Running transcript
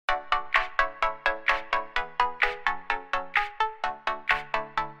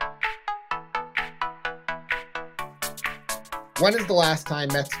When is the last time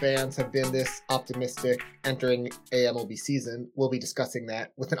Mets fans have been this optimistic entering AMLB season? We'll be discussing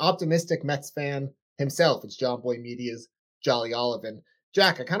that with an optimistic Mets fan himself. It's John Boy Media's Jolly Olive.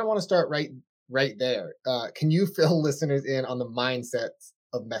 Jack, I kind of want to start right there. Can you fill listeners in on the mindsets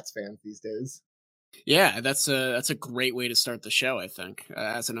of Mets fans these days? Yeah, that's a great way to start the show, I think,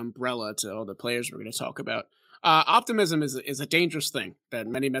 as an umbrella to all the players we're going to talk about. Optimism is a dangerous thing that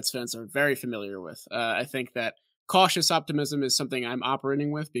many Mets fans are very familiar with. I think that cautious optimism is something I'm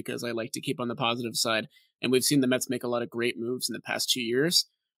operating with because I like to keep on the positive side, and we've seen the Mets make a lot of great moves in the past 2 years.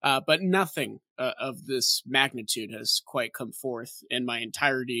 But nothing of this magnitude has quite come forth in my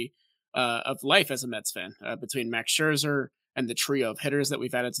entirety of life as a Mets fan. Between Max Scherzer and the trio of hitters that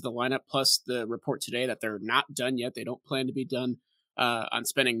we've added to the lineup, plus the report today that they're not done yet. They don't plan to be done on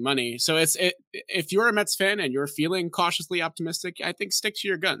spending money. So if you're a Mets fan and you're feeling cautiously optimistic, I think stick to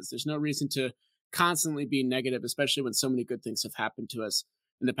your guns. There's no reason to constantly be negative, especially when so many good things have happened to us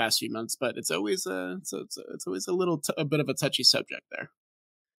in the past few months. But it's always it's always a bit of a touchy subject there.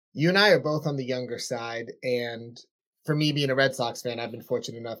 You and I are both on the younger side, and for me being a Red Sox fan, I've been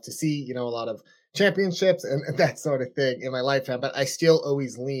fortunate enough to see, a lot of championships and that sort of thing in my lifetime, but I still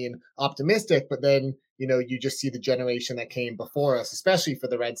always lean optimistic. But then, you just see the generation that came before us, especially for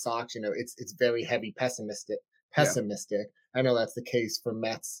the Red Sox, it's very heavy Yeah. pessimistic. I know that's the case for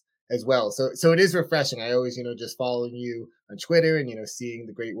Mets as well. So it is refreshing. I always, just following you on Twitter and, seeing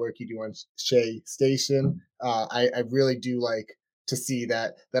the great work you do on Shea Station. I really do like to see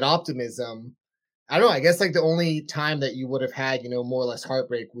that optimism. I don't know. I guess like the only time that you would have had, more or less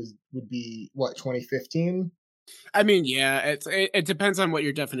heartbreak would be what, 2015. I mean, yeah, it depends on what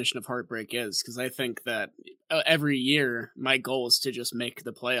your definition of heartbreak is, because I think that every year my goal is to just make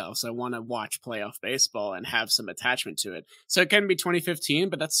the playoffs. I want to watch playoff baseball and have some attachment to it. So it can be 2015,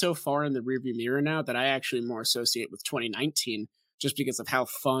 but that's so far in the rearview mirror now that I actually more associate with 2019, just because of how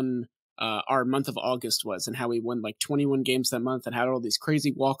fun our month of August was and how we won like 21 games that month and had all these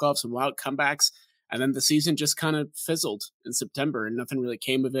crazy walk-offs and wild comebacks. And then the season just kind of fizzled in September and nothing really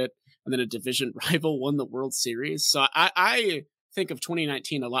came of it. And then a division rival won the World Series. So I think of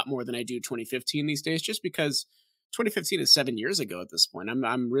 2019 a lot more than I do 2015 these days, just because 2015 is 7 years ago at this point.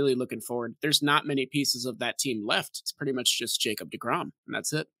 I'm really looking forward. There's not many pieces of that team left. It's pretty much just Jacob deGrom, and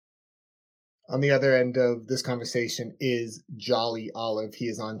that's it. On the other end of this conversation is Jolly Olive. He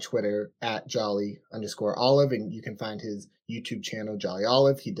is on Twitter at Jolly_Olive, and you can find his YouTube channel, Jolly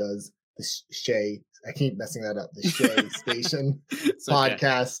Olive. He does the Shea, I keep messing that up, the Shea Station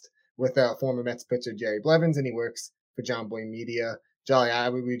podcast with former Mets pitcher Jerry Blevins, and he works for John Boy Media. Jolly,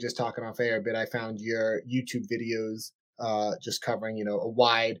 we were just talking off air a bit. I found your YouTube videos just covering, a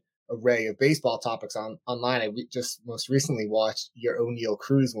wide array of baseball topics online. I just most recently watched your O'Neill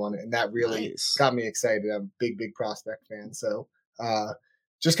Cruz one, and that really got me excited. I'm a big prospect fan. So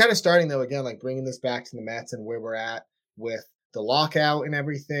just kind of starting though, again, like bringing this back to the Mets and where we're at with the lockout and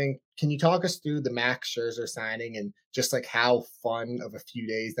everything. Can you talk us through the Max Scherzer signing and just like how fun of a few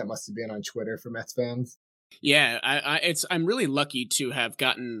days that must have been on Twitter for Mets fans? Yeah, I'm really lucky to have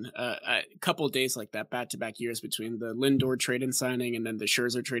gotten a couple of days like that back to back years between the Lindor trade and signing and then the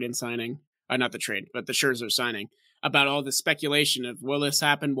Scherzer trade and signing. Not the trade, but the Scherzer signing. About all the speculation of will this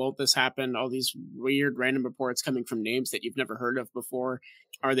happen, won't this happen? All these weird random reports coming from names that you've never heard of before.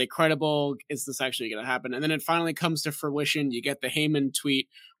 Are they credible? Is this actually going to happen? And then it finally comes to fruition. You get the Heyman tweet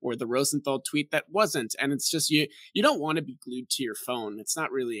or the Rosenthal tweet that wasn't, and it's just you don't want to be glued to your phone. It's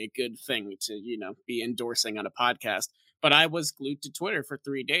not really a good thing to, be endorsing on a podcast. But I was glued to Twitter for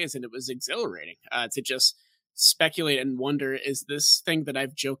 3 days, and it was exhilarating to just speculate and wonder, is this thing that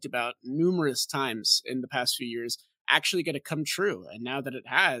I've joked about numerous times in the past few years actually going to come true? And now that it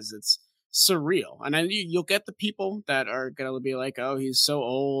has, it's surreal. And then you'll get the people that are going to be like, oh, he's so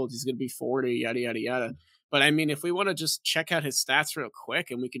old, he's going to be 40, yada, yada, yada. But I mean, if we want to just check out his stats real quick,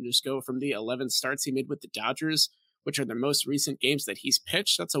 and we can just go from the 11 starts he made with the Dodgers, which are the most recent games that he's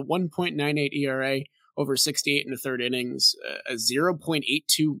pitched, that's a 1.98 ERA over 68 and a third innings, a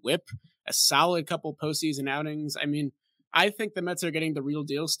 0.82 whip, a solid couple postseason outings. I mean, I think the Mets are getting the real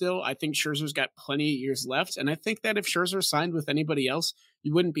deal still. I think Scherzer's got plenty of years left. And I think that if Scherzer signed with anybody else,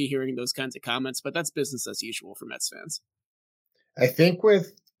 you wouldn't be hearing those kinds of comments. But that's business as usual for Mets fans. I think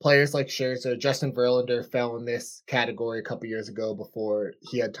with players like Scherzer, Justin Verlander fell in this category a couple years ago before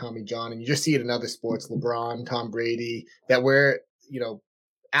he had Tommy John. And you just see it in other sports, LeBron, Tom Brady, that where,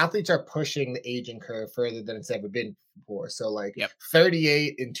 athletes are pushing the aging curve further than it's ever been before. So like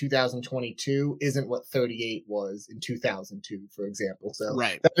 38 in 2022 isn't what 38 was in 2002, for example. So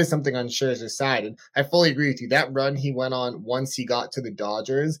that is something on Scherzer's side. And I fully agree with you. That run he went on once he got to the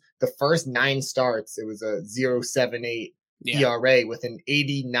Dodgers, the first 9 starts, it was a 0.78 Yeah. ERA with an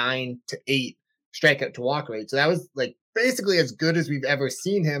 89-8 strikeout to walk rate. So that was like basically as good as we've ever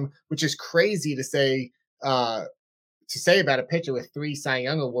seen him, which is crazy uh, to say about a pitcher with 3 Cy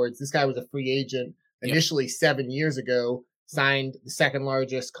Young awards. This guy was a free agent Yep. initially 7 years ago, signed the second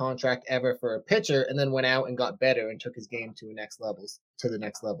largest contract ever for a pitcher, and then went out and got better and took his game to the next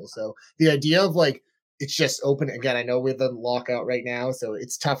level. So the idea of like it's just open again. I know we're the lockout right now, so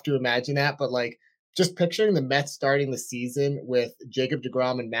it's tough to imagine that, but like just picturing the Mets starting the season with Jacob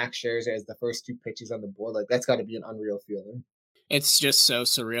DeGrom and Max Scherzer as the first 2 pitchers on the board, like that's got to be an unreal feeling. It's just so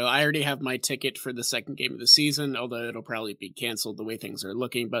surreal. I already have my ticket for the second game of the season, although it'll probably be canceled the way things are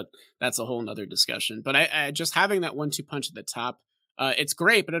looking, but that's a whole nother discussion. But I just having that 1-2 punch at the top, it's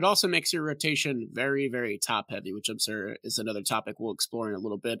great, but it also makes your rotation very, very top heavy, which I'm sure is another topic we'll explore in a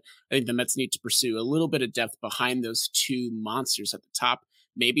little bit. I think the Mets need to pursue a little bit of depth behind those 2 monsters at the top.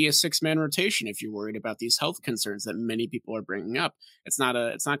 Maybe a 6-man rotation if you're worried about these health concerns that many people are bringing up. It's not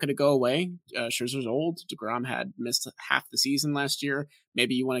going to go away. Scherzer's old. DeGrom had missed half the season last year.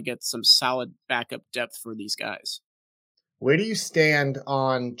 Maybe you want to get some solid backup depth for these guys. Where do you stand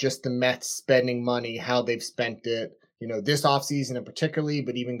on just the Mets spending money, how they've spent it, this offseason and particularly,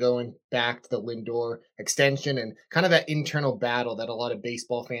 but even going back to the Lindor extension and kind of that internal battle that a lot of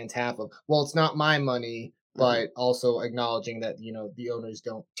baseball fans have of, well, it's not my money, Mhm. but also acknowledging that, the owners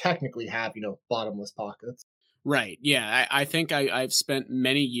don't technically have, bottomless pockets. Right. Yeah. I think I've spent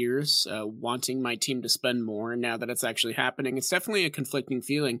many years wanting my team to spend more. And now that it's actually happening, it's definitely a conflicting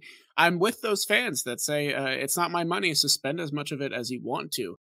feeling. I'm with those fans that say it's not my money, so spend as much of it as you want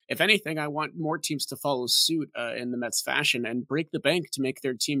to. If anything, I want more teams to follow suit in the Mets fashion and break the bank to make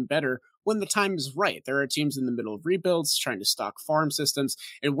their team better when the time is right. There are teams in the middle of rebuilds trying to stock farm systems.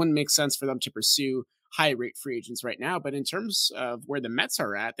 It wouldn't make sense for them to pursue high rate free agents right now. But in terms of where the Mets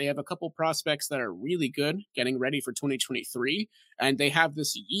are at, they have a couple prospects that are really good, getting ready for 2023. And they have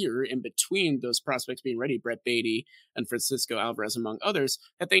this year in between those prospects being ready, Brett Beatty and Francisco Alvarez, among others,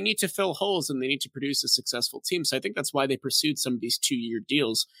 that they need to fill holes and they need to produce a successful team. So I think that's why they pursued some of these 2-year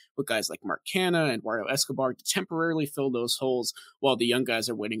deals with guys like Mark Canna and Eduardo Escobar to temporarily fill those holes while the young guys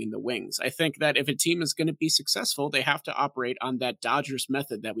are waiting in the wings. I think that if a team is going to be successful, they have to operate on that Dodgers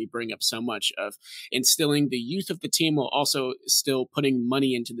method that we bring up so much of instilling the youth of the team while also still putting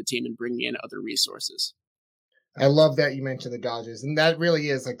money into the team and bringing in other resources. I love that you mentioned the Dodgers, and that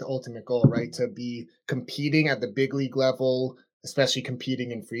really is like the ultimate goal, right? To be competing at the big league level, especially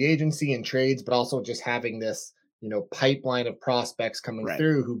competing in free agency and trades, but also just having this, pipeline of prospects coming Right.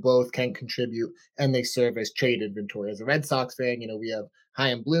 through who both can contribute and they serve as trade inventory. As a Red Sox fan, we have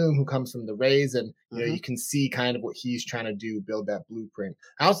Chaim Bloom who comes from the Rays, and Hmm. you can see kind of what he's trying to do, build that blueprint.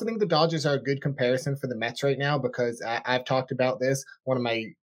 I also think the Dodgers are a good comparison for the Mets right now because I've talked about this. One of my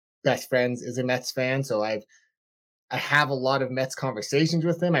best friends is a Mets fan, so I have a lot of Mets conversations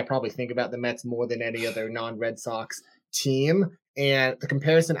with him. I probably think about the Mets more than any other non-Red Sox team. And the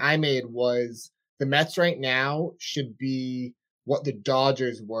comparison I made was the Mets right now should be what the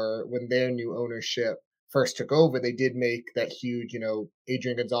Dodgers were when their new ownership first took over. They did make that huge,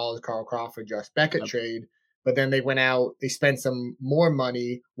 Adrian Gonzalez, Carl Crawford, Josh Beckett Yep. trade. But then they went out, they spent some more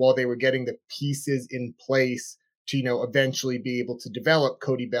money while they were getting the pieces in place to, eventually be able to develop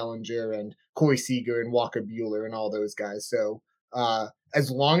Cody Bellinger and Corey Seager and Walker Bueller and all those guys. So as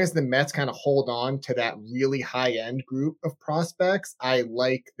long as the Mets kind of hold on to that really high end group of prospects, I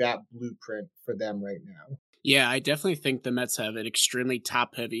like that blueprint for them right now. Yeah, I definitely think the Mets have an extremely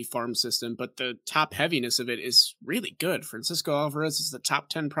top heavy farm system, but the top heaviness of it is really good. Francisco Alvarez is the top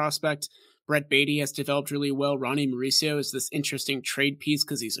 10 prospect. Brett Beatty has developed really well. Ronnie Mauricio is this interesting trade piece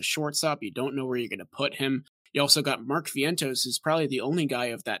because he's a shortstop. You don't know where you're going to put him. You also got Mark Vientos, who's probably the only guy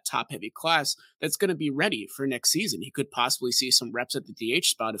of that top heavy class that's going to be ready for next season. He could possibly see some reps at the DH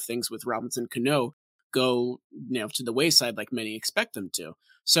spot if things with Robinson Cano go to the wayside like many expect them to.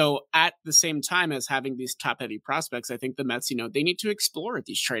 So at the same time as having these top heavy prospects, I think the Mets, they need to explore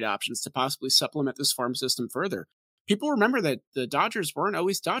these trade options to possibly supplement this farm system further. People remember that the Dodgers weren't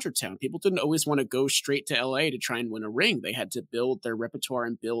always Dodger Town. People didn't always want to go straight to LA to try and win a ring. They had to build their repertoire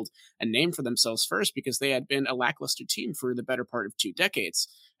and build a name for themselves first because they had been a lackluster team for the better part of 2 decades.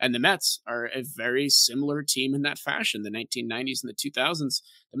 And the Mets are a very similar team in that fashion. The 1990s and the 2000s,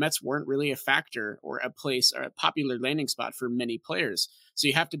 the Mets weren't really a factor or a place or a popular landing spot for many players. So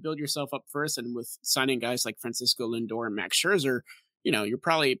you have to build yourself up first. And with signing guys like Francisco Lindor and Max Scherzer, you're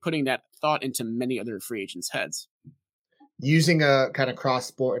probably putting that thought into many other free agents' heads. Using a kind of cross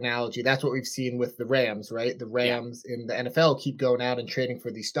sport analogy, that's what we've seen with the Rams, right? The Yeah. Rams in the NFL keep going out and trading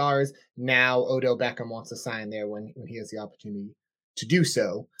for these stars. Now Odell Beckham wants to sign there when he has the opportunity to do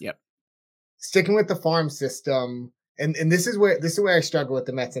so. Yep. Sticking with the farm system, And this is where I struggle with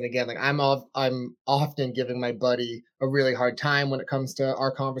the Mets. And again, like I'm often giving my buddy a really hard time when it comes to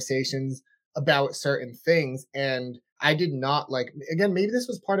our conversations about certain things. And I did not like, again, maybe this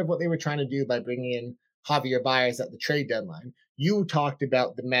was part of what they were trying to do by bringing in Javier Baez at the trade deadline. You talked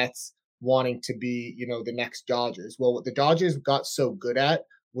about the Mets wanting to be, the next Dodgers. Well, what the Dodgers got so good at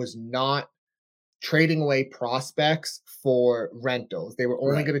was not trading away prospects for rentals. They were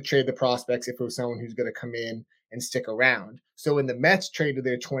only Right. going to trade the prospects if it was someone who's going to come in and stick around. So when the Mets traded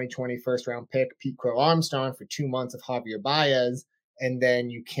their 2020 first round pick, Pete Crow Armstrong, for 2 months of Javier Baez, and then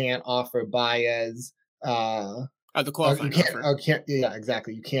you can't offer Baez. The You qualifying can't. offer. Can't. Yeah,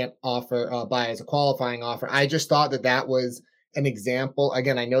 exactly. You can't offer Baez a qualifying offer. I just thought that that was an example.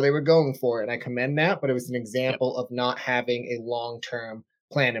 Again, I know they were going for it, and I commend that, but it was an Yep. example of not having a long term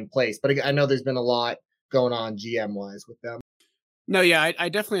plan in place. But I know there's been a lot going on GM wise with them. No, yeah, I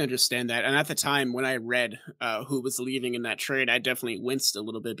definitely understand that. And at the time when I read who was leaving in that trade, I definitely winced a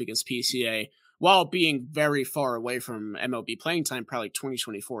little bit because PCA, while being very far away from MLB playing time, probably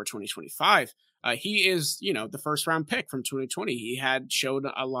 2024, 2025, he is, the first round pick from 2020. He had showed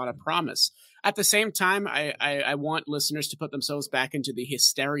a lot of promise. At the same time, I want listeners to put themselves back into the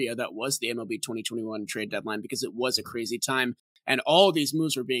hysteria that was the MLB 2021 trade deadline because it was a crazy time. And all these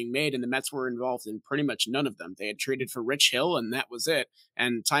moves were being made, and the Mets were involved in pretty much none of them. They had traded for Rich Hill, and that was it.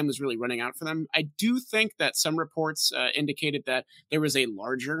 And time was really running out for them. I do think that some reports indicated that there was a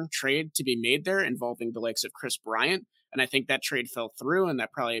larger trade to be made there involving the likes of Chris Bryant. And I think that trade fell through, and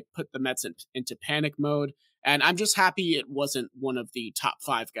that probably put the Mets into panic mode. And I'm just happy it wasn't one of the top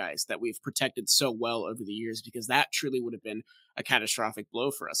five guys that we've protected so well over the years, because that truly would have been a catastrophic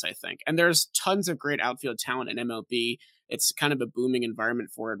blow for us, I think. And there's tons of great outfield talent in MLB. It's kind of a booming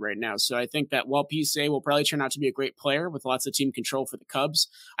environment for it right now. So I think that while PCA will probably turn out to be a great player with lots of team control for the Cubs,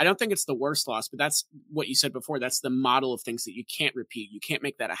 I don't think it's the worst loss, but that's what you said before. That's the model of things that you can't repeat. You can't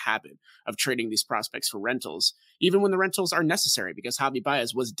make that a habit of trading these prospects for rentals, even when the rentals are necessary, because Javi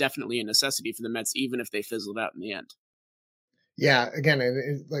Baez was definitely a necessity for the Mets, even if they fizzled out in the end. Yeah, again,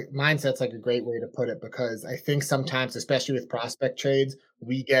 like mindset's like a great way to put it, because I think sometimes, especially with prospect trades,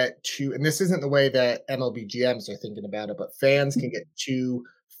 we get too, and this isn't the way that MLB GMs are thinking about it, but fans can get too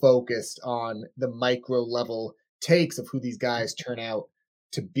focused on the micro level takes of who these guys turn out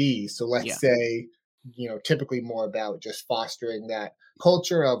to be. So let's Yeah. say, typically more about just fostering that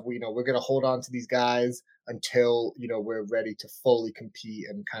culture of, we're going to hold on to these guys until, we're ready to fully compete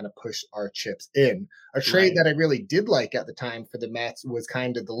and kind of push our chips in. A trade Right. that I really did like at the time for the Mets was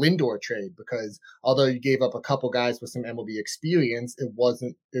kind of the Lindor trade, because although you gave up a couple guys with some MLB experience, it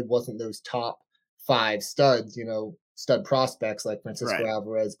wasn't those top five studs, stud prospects like Francisco Right.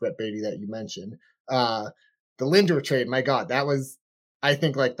 Alvarez, Brett Beatty that you mentioned. Uh, the Lindor trade, my God, that was, I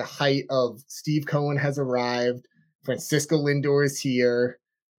think, like the height of Steve Cohen has arrived. Francisco Lindor is here.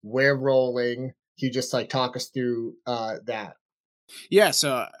 We're rolling. Can you just like talk us through that? Yeah,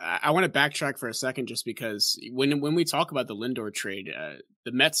 so I want to backtrack for a second, just because when we talk about the Lindor trade,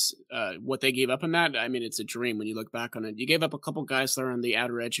 the Mets, what they gave up on that, I mean, it's a dream when you look back on it. You gave up a couple guys that are on the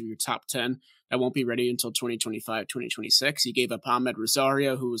outer edge of your top 10 that won't be ready until 2025, 2026. You gave up Ahmed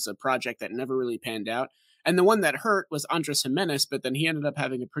Rosario, who was a project that never really panned out. And the one that hurt was Andres Jimenez, but then he ended up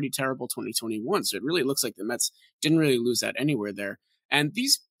having a pretty terrible 2021. So it really looks like the Mets didn't really lose that anywhere there. And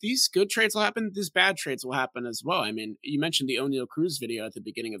these good trades will happen. These bad trades will happen as well. I mean, you mentioned the O'Neill Cruz video at the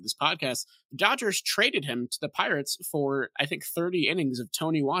beginning of this podcast. The Dodgers traded him to the Pirates for, I think, 30 innings of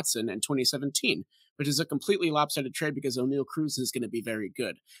Tony Watson in 2017, which is a completely lopsided trade because O'Neill Cruz is going to be very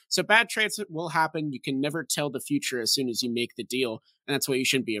good. So bad trades will happen. You can never tell the future as soon as you make the deal. And that's why you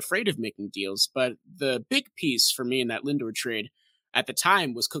shouldn't be afraid of making deals. But the big piece for me in that Lindor trade at the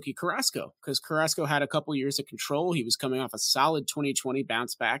time was Cookie Carrasco, because Carrasco had a couple years of control. He was coming off a solid 2020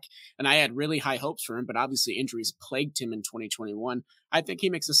 bounce back, and I had really high hopes for him, but obviously injuries plagued him in 2021. I think he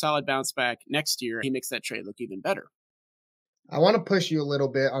makes a solid bounce back next year. He makes that trade look even better. I want to push you a little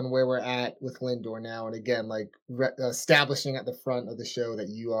bit on where we're at with Lindor now. And again, like establishing at the front of the show that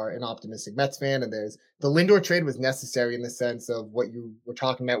you are an optimistic Mets fan. And there's the Lindor trade was necessary in the sense of what you were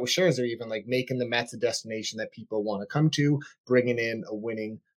talking about with Scherzer, even like making the Mets a destination that people want to come to, bringing in a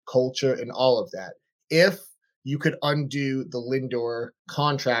winning culture and all of that. If you could undo the Lindor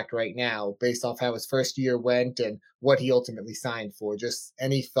contract right now based off how his first year went and what he ultimately signed for, just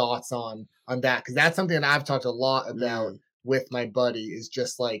any thoughts on that? Because that's something that I've talked a lot about Mm. with my buddy, is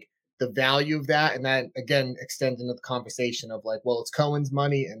just like the value of that. And that again extends into the conversation of like, well, it's Cohen's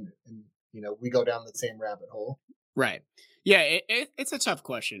money, and we go down the same rabbit hole. Right. Yeah, it's a tough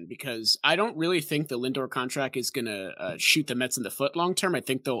question because I don't really think the Lindor contract is going to shoot the Mets in the foot long term. I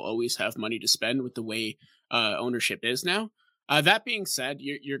think they'll always have money to spend with the way ownership is now. That being said,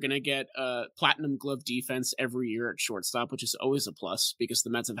 you're going to get platinum glove defense every year at shortstop, which is always a plus because the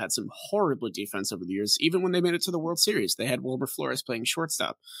Mets have had some horrible defense over the years. Even when they made it to the World Series, they had Wilmer Flores playing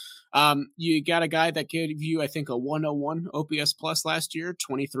shortstop. You got a guy that gave you, I think, a 101 OPS plus last year,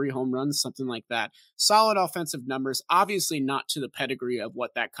 23 home runs, something like that. Solid offensive numbers, obviously not to the pedigree of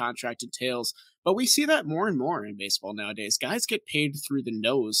what that contract entails, but we see that more and more in baseball nowadays. Guys get paid through the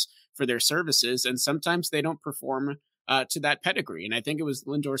nose for their services, and sometimes they don't perform to that pedigree. And I think it was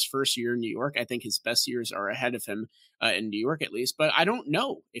Lindor's first year in New York. I think his best years are ahead of him in New York, at least. But I don't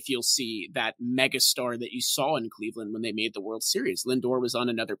know if you'll see that megastar that you saw in Cleveland when they made the World Series. Lindor was on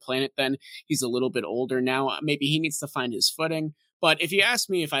another planet then. He's a little bit older now. Maybe he needs to find his footing. But if you ask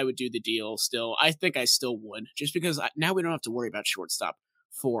me if I would do the deal still, I think I still would, just because now we don't have to worry about shortstop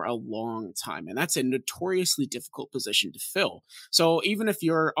for a long time. And that's a notoriously difficult position to fill. So even if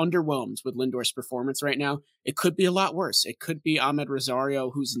you're underwhelmed with Lindor's performance right now, it could be a lot worse. It could be Ahmed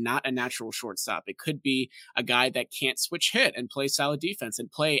Rosario, who's not a natural shortstop. It could be a guy that can't switch hit and play solid defense and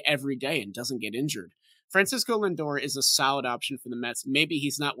play every day and doesn't get injured. Francisco Lindor is a solid option for the Mets. Maybe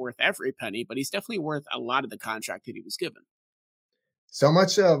he's not worth every penny, but he's definitely worth a lot of the contract that he was given. So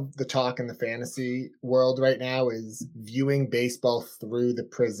much of the talk in the fantasy world right now is viewing baseball through the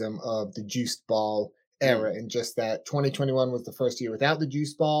prism of the juiced ball era, and just that 2021 was the first year without the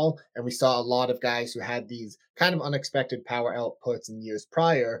juice ball, and we saw a lot of guys who had these kind of unexpected power outputs in years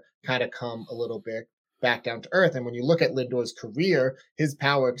prior kind of come a little bit back down to earth. And when you look at Lindor's career, his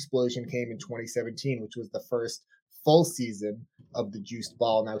power explosion came in 2017, which was the first full season of the juiced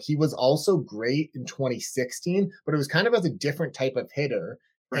ball. Now, he was also great in 2016, but it was kind of as a different type of hitter.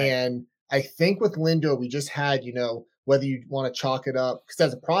 Right. And I think with Lindor, we just had, whether you want to chalk it up, because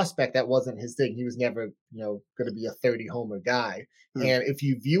as a prospect, that wasn't his thing. He was never, going to be a 30 homer guy. And if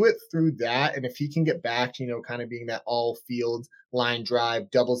you view it through that, and if he can get back to, kind of being that all field line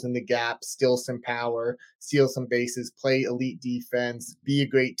drive, doubles in the gap, steal some power, steal some bases, play elite defense, be a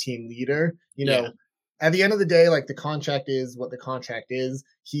great team leader, at the end of the day, like, the contract is what the contract is.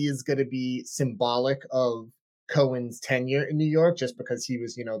 He is going to be symbolic of Cohen's tenure in New York just because he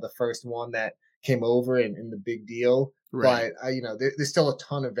was, the first one that came over in the big deal. Right. But, there's still a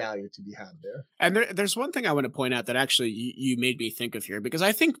ton of value to be had there. And there's one thing I want to point out that actually you made me think of here, because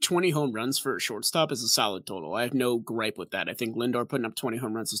I think 20 home runs for a shortstop is a solid total. I have no gripe with that. I think Lindor putting up 20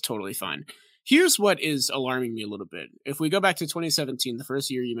 home runs is totally fine. Here's what is alarming me a little bit. If we go back to 2017, the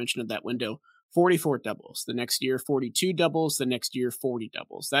first year you mentioned of that window, 44 doubles. The next year, 42 doubles. The next year, 40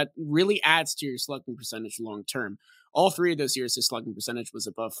 doubles. That really adds to your slugging percentage long term. All three of those years, his slugging percentage was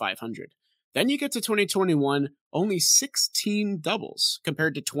above 500. Then you get to 2021, only 16 doubles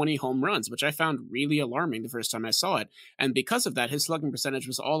compared to 20 home runs, which I found really alarming the first time I saw it. And because of that, his slugging percentage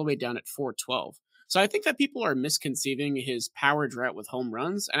was all the way down at 412. So I think that people are misconceiving his power drought with home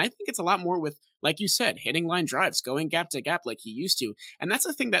runs. And I think it's a lot more with, like you said, hitting line drives, going gap to gap like he used to. And that's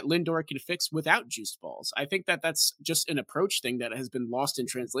a thing that Lindor can fix without juiced balls. I think that that's just an approach thing that has been lost in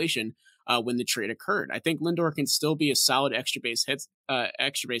translation when the trade occurred. I think Lindor can still be a solid extra base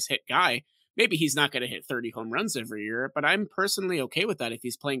hit guy. Maybe he's not going to hit 30 home runs every year, but I'm personally okay with that if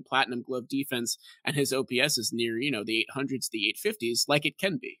he's playing platinum glove defense and his OPS is near, the 800s, the 850s, like it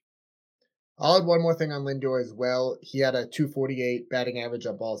can be. I'll add one more thing on Lindor as well. He had a 248 batting average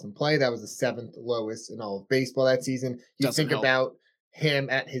on balls in play. That was the seventh lowest in all of baseball that season. You Doesn't think help. about him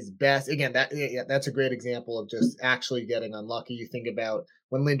at his best. Again, that's a great example of just actually getting unlucky. You think about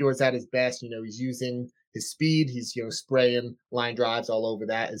when Lindor's at his best, he's using his speed. He's, spraying line drives all over.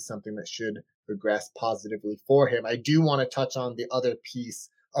 That is something that should progress positively for him. I do want to touch on the other piece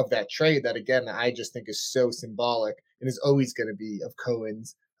of that trade that, again, I just think is so symbolic and is always going to be of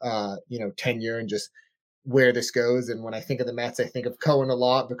Cohen's tenure and just where this goes. And when I think of the Mets, I think of Cohen a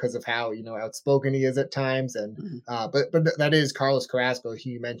lot because of how, outspoken he is at times. And, but that is Carlos Carrasco, who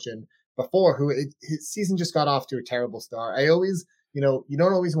you mentioned before, who his season just got off to a terrible start. I always, you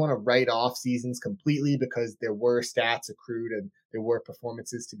don't always want to write off seasons completely because there were stats accrued and there were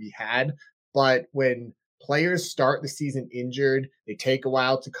performances to be had. But when players start the season injured, they take a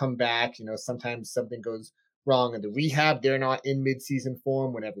while to come back. Sometimes something goes wrong in the rehab. They're not in midseason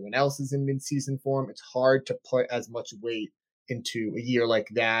form when everyone else is in midseason form. It's hard to put as much weight into a year like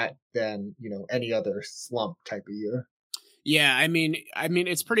that than, any other slump type of year. Yeah, I mean,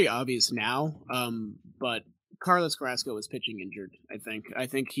 it's pretty obvious now. But Carlos Carrasco was pitching injured. I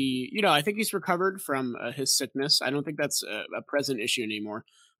think he's recovered from his sickness. I don't think that's a present issue anymore.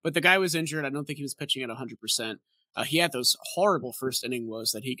 But the guy was injured. I don't think he was pitching at 100%. He had those horrible first inning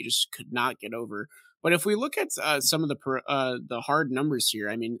woes that he could not get over. But if we look at some of the hard numbers here,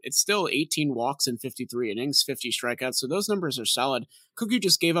 I mean, it's still 18 walks in 53 innings, 50 strikeouts. So those numbers are solid. Cookie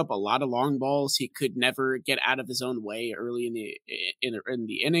just gave up a lot of long balls. He could never get out of his own way early in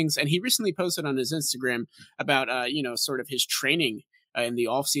the innings. And he recently posted on his Instagram about sort of his training in the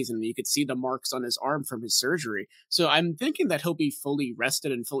offseason. You could see the marks on his arm from his surgery. So I'm thinking that he'll be fully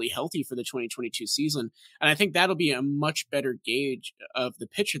rested and fully healthy for the 2022 season. And I think that'll be a much better gauge of the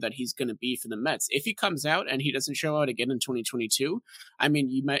pitcher that he's going to be for the Mets. If he comes out and he doesn't show out again in 2022, I mean,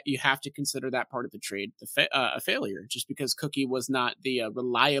 you have to consider that part of the trade a failure, just because Cookie was not the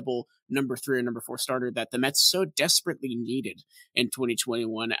reliable number 3 or number 4 starter that the Mets so desperately needed in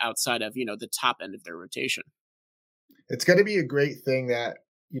 2021 outside of, the top end of their rotation. It's going to be a great thing that,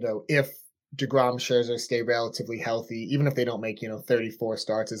 if DeGrom, Scherzer stay relatively healthy, even if they don't make, 34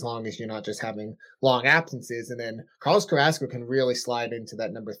 starts, as long as you're not just having long absences. And then Carlos Carrasco can really slide into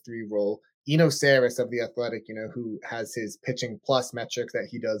that number 3 role. Eno Saris of The Athletic, who has his pitching plus metrics that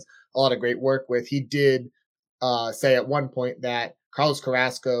he does a lot of great work with, he did say at one point that Carlos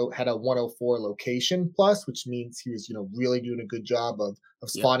Carrasco had a 104 location plus, which means he was, really doing a good job of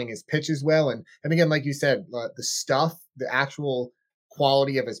spotting his pitches well. And again, like you said, the actual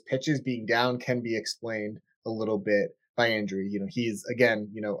quality of his pitches being down can be explained a little bit by injury. He's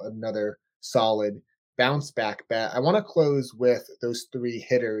again, another solid bounce back bet. I want to close with those 3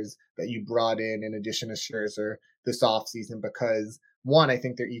 hitters that you brought in addition to Scherzer this offseason, because one, I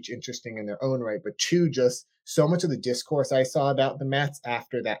think they're each interesting in their own right, but two, just so much of the discourse I saw about the Mets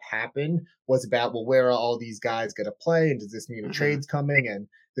after that happened was about, well, where are all these guys going to play? And does this mean a trade's coming? And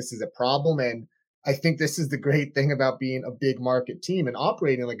this is a problem. And I think this is the great thing about being a big market team and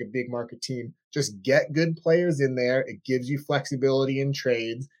operating like a big market team. Just get good players in there. It gives you flexibility in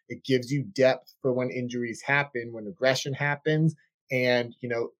trades. It gives you depth for when injuries happen, when aggression happens. And,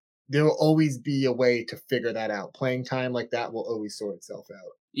 there will always be a way to figure that out. Playing time like that will always sort itself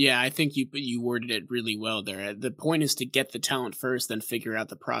out. Yeah, I think you worded it really well there. The point is to get the talent first, then figure out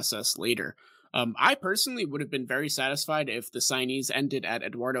the process later. I personally would have been very satisfied if the signees ended at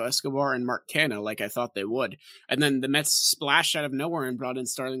Eduardo Escobar and Mark Canha, like I thought they would. And then the Mets splashed out of nowhere and brought in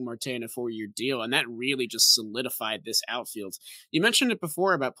Starling Marte in a 4-year deal, and that really just solidified this outfield. You mentioned it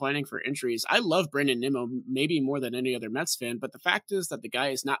before about planning for injuries. I love Brandon Nimmo, maybe more than any other Mets fan, but the fact is that the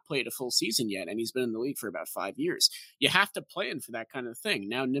guy has not played a full season yet, and he's been in the league for about 5 years. You have to plan for that kind of thing.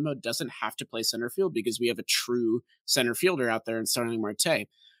 Now, Nimmo doesn't have to play center field because we have a true center fielder out there in Starling Marte.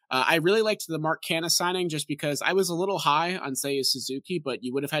 I really liked the Mark Canha signing just because I was a little high on Seiya Suzuki, but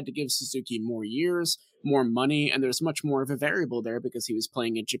you would have had to give Suzuki more years, more money, and there's much more of a variable there because he was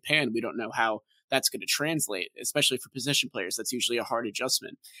playing in Japan. We don't know how that's going to translate, especially for position players. That's usually a hard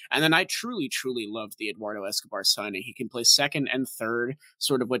adjustment. And then I truly, truly loved the Eduardo Escobar signing. He can play second and third,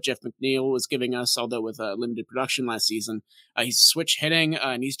 sort of what Jeff McNeil was giving us, although with limited production last season. He's switch hitting,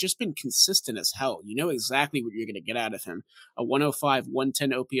 and he's just been consistent as hell. You know exactly what you're going to get out of him. A 105,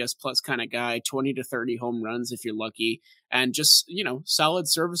 110 OPS plus kind of guy, 20 to 30 home runs if you're lucky, and just, solid,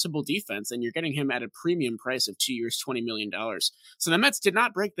 serviceable defense. And you're getting him at a premium price of 2 years, $20 million. So the Mets did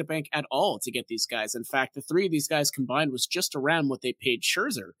not break the bank at all to get these guys. In fact, the 3 of these guys combined was just around what they paid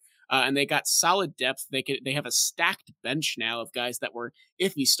Scherzer. And they got solid depth. They have a stacked bench now of guys that were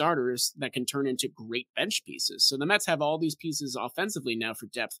iffy starters that can turn into great bench pieces. So the Mets have all these pieces offensively now for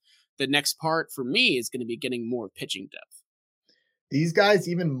depth. The next part for me is going to be getting more pitching depth. These guys,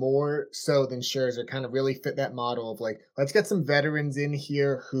 even more so than Scherzer, kind of really fit that model of like, let's get some veterans in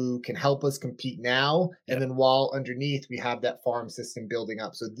here who can help us compete now. Yep. And then while underneath, we have that farm system building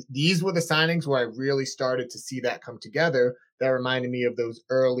up. So these were the signings where I really started to see that come together. That reminded me of those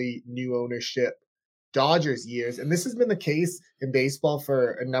early new ownership Dodgers years. And this has been the case in baseball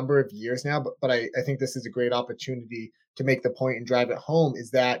for a number of years now. But I think this is a great opportunity to make the point and drive it home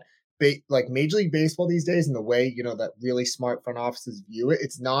is that like Major League Baseball these days and the way, that really smart front offices view it,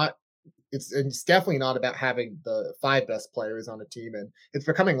 it's definitely not about having the 5 best players on a team. And it's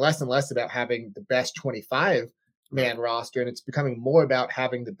becoming less and less about having the best 25-man roster. And it's becoming more about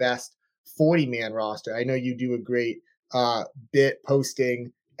having the best 40-man roster. I know you do a great bit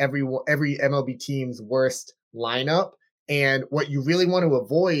posting every MLB team's worst lineup. And what you really want to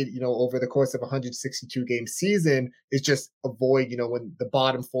avoid, over the course of a 162 game season is just avoid, when the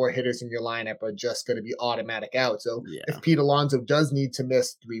bottom 4 hitters in your lineup are just going to be automatic out. So if Pete Alonso does need to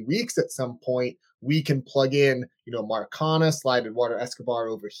miss 3 weeks at some point, we can plug in, Mark Canha, slide Eduardo Escobar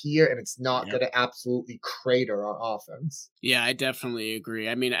over here, and it's not going to absolutely crater our offense. Yeah, I definitely agree.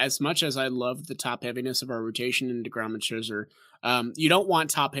 I mean, as much as I love the top heaviness of our rotation in DeGrom and Scherzer, You don't want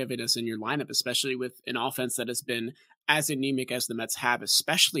top heaviness in your lineup, especially with an offense that has been as anemic as the Mets have,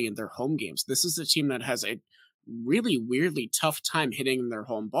 especially in their home games. This is a team that has a really weirdly tough time hitting in their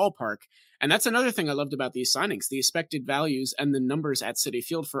home ballpark. And that's another thing I loved about these signings, the expected values and the numbers at Citi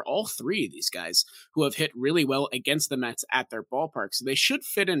Field for all three of these guys who have hit really well against the Mets at their ballpark. So they should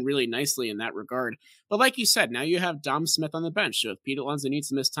fit in really nicely in that regard. But like you said, now you have Dom Smith on the bench. So if Pete Alonso needs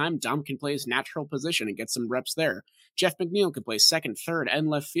to miss time, Dom can play his natural position and get some reps there. Jeff McNeil can play second, third, and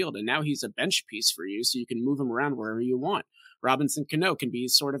left field, and now he's a bench piece for you, so you can move him around wherever you want. Robinson Cano can be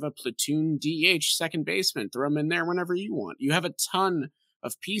sort of a platoon DH second baseman. Throw him in there whenever you want. You have a ton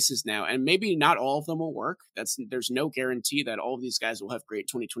of pieces now, and maybe not all of them will work. There's no guarantee that all of these guys will have great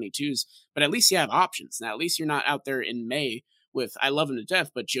 2022s, but at least you have options. Now, at least you're not out there in May with, I love him to death,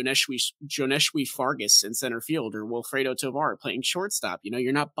 but Joneshwi Fargas in center field or Wilfredo Tovar playing shortstop.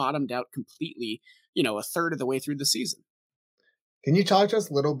 You're not bottomed out completely, a third of the way through the season. Can you talk to us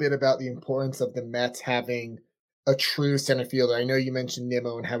a little bit about the importance of the Mets having a true center fielder? I know you mentioned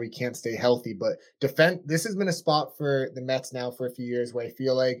Nimmo and how he can't stay healthy, but this has been a spot for the Mets now for a few years where I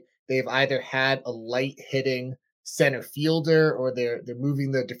feel like they've either had a light hitting center fielder or they're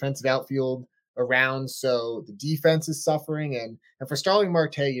moving the defensive outfield around, so the defense is suffering. And for Starling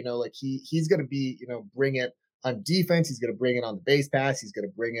Marte, like he's going to be, bring it on defense. He's going to bring it on the base pass. He's going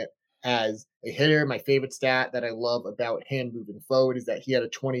to bring it as a hitter. My favorite stat that I love about him moving forward is that he had a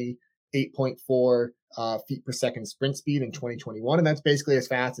 28.4 feet per second sprint speed in 2021, and that's basically as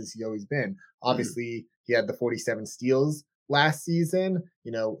fast as he's always been. Obviously, he had the 47 steals last season.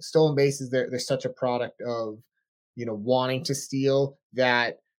 Stolen bases, they're such a product of, wanting to steal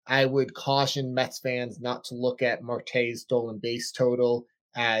that I would caution Mets fans not to look at Marte's stolen base total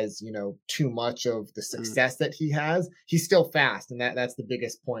as, too much of the success that he has. He's still fast, and that's the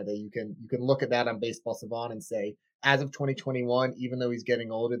biggest point, that you can look at that on Baseball Savant and say, as of 2021, even though he's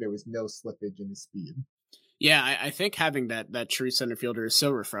getting older, there was no slippage in his speed. Yeah, I think having that true center fielder is so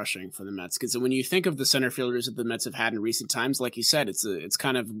refreshing for the Mets, because when you think of the center fielders that the Mets have had in recent times, like you said, it's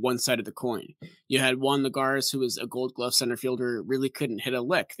kind of one side of the coin. You had Juan Lagares, who was a Gold Glove center fielder, really couldn't hit a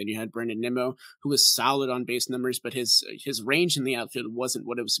lick. Then you had Brandon Nimmo, who was solid on base numbers, but his range in the outfield wasn't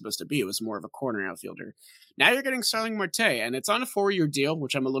what it was supposed to be. It was more of a corner outfielder. Now you're getting Starling Marte, and it's on a 4-year deal,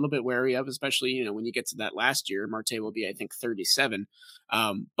 which I'm a little bit wary of, especially when you get to that last year. Marte will be, I think, 37.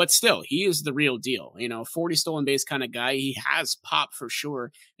 But still, he is the real deal. 40 stolen base kind of guy. He has pop for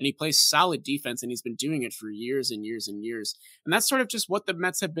sure, and he plays solid defense, and he's been doing it for years and years and years. And that's sort of just what the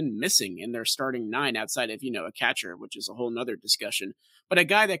Mets have been missing in their starting nine, outside of, a catcher, which is a whole nother discussion. But a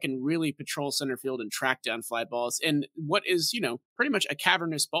guy that can really patrol center field and track down fly balls in what is, pretty much a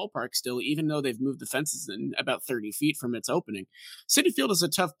cavernous ballpark still, even though they've moved the fences in about 30 feet from its opening. Citi Field is a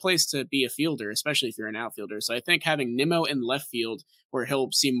tough place to be a fielder, especially if you're an outfielder. So I think having Nimmo in left field, where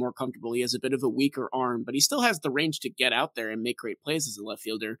he'll seem more comfortable, he has a bit of a weaker arm, but he still has the range to get out there and make great plays as a left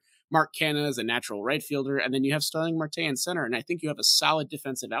fielder. Mark Canha is a natural right fielder, and then you have Starling Marte in center, and I think you have a solid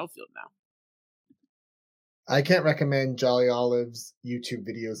defensive outfield now. I can't recommend Jolly Olive's YouTube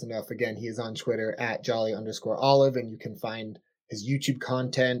videos enough. Again, he is on Twitter at Jolly_Olive, and you can find his YouTube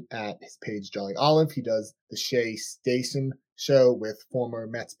content at his page Jolly Olive. He does the Shea Station show with former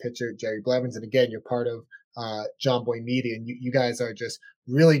Mets pitcher Jerry Blevins. And again, you're part of John Boy Media, and you guys are just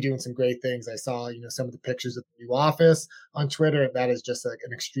really doing some great things. I saw, some of the pictures of the new office on Twitter, and that is just like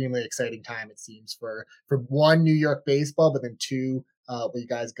an extremely exciting time, it seems, for one, New York baseball, but then two, what you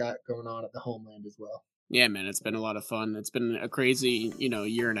guys got going on at the homeland as well. Yeah, man, it's been a lot of fun. It's been a crazy,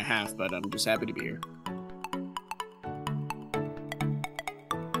 year and a half, but I'm just happy to be here.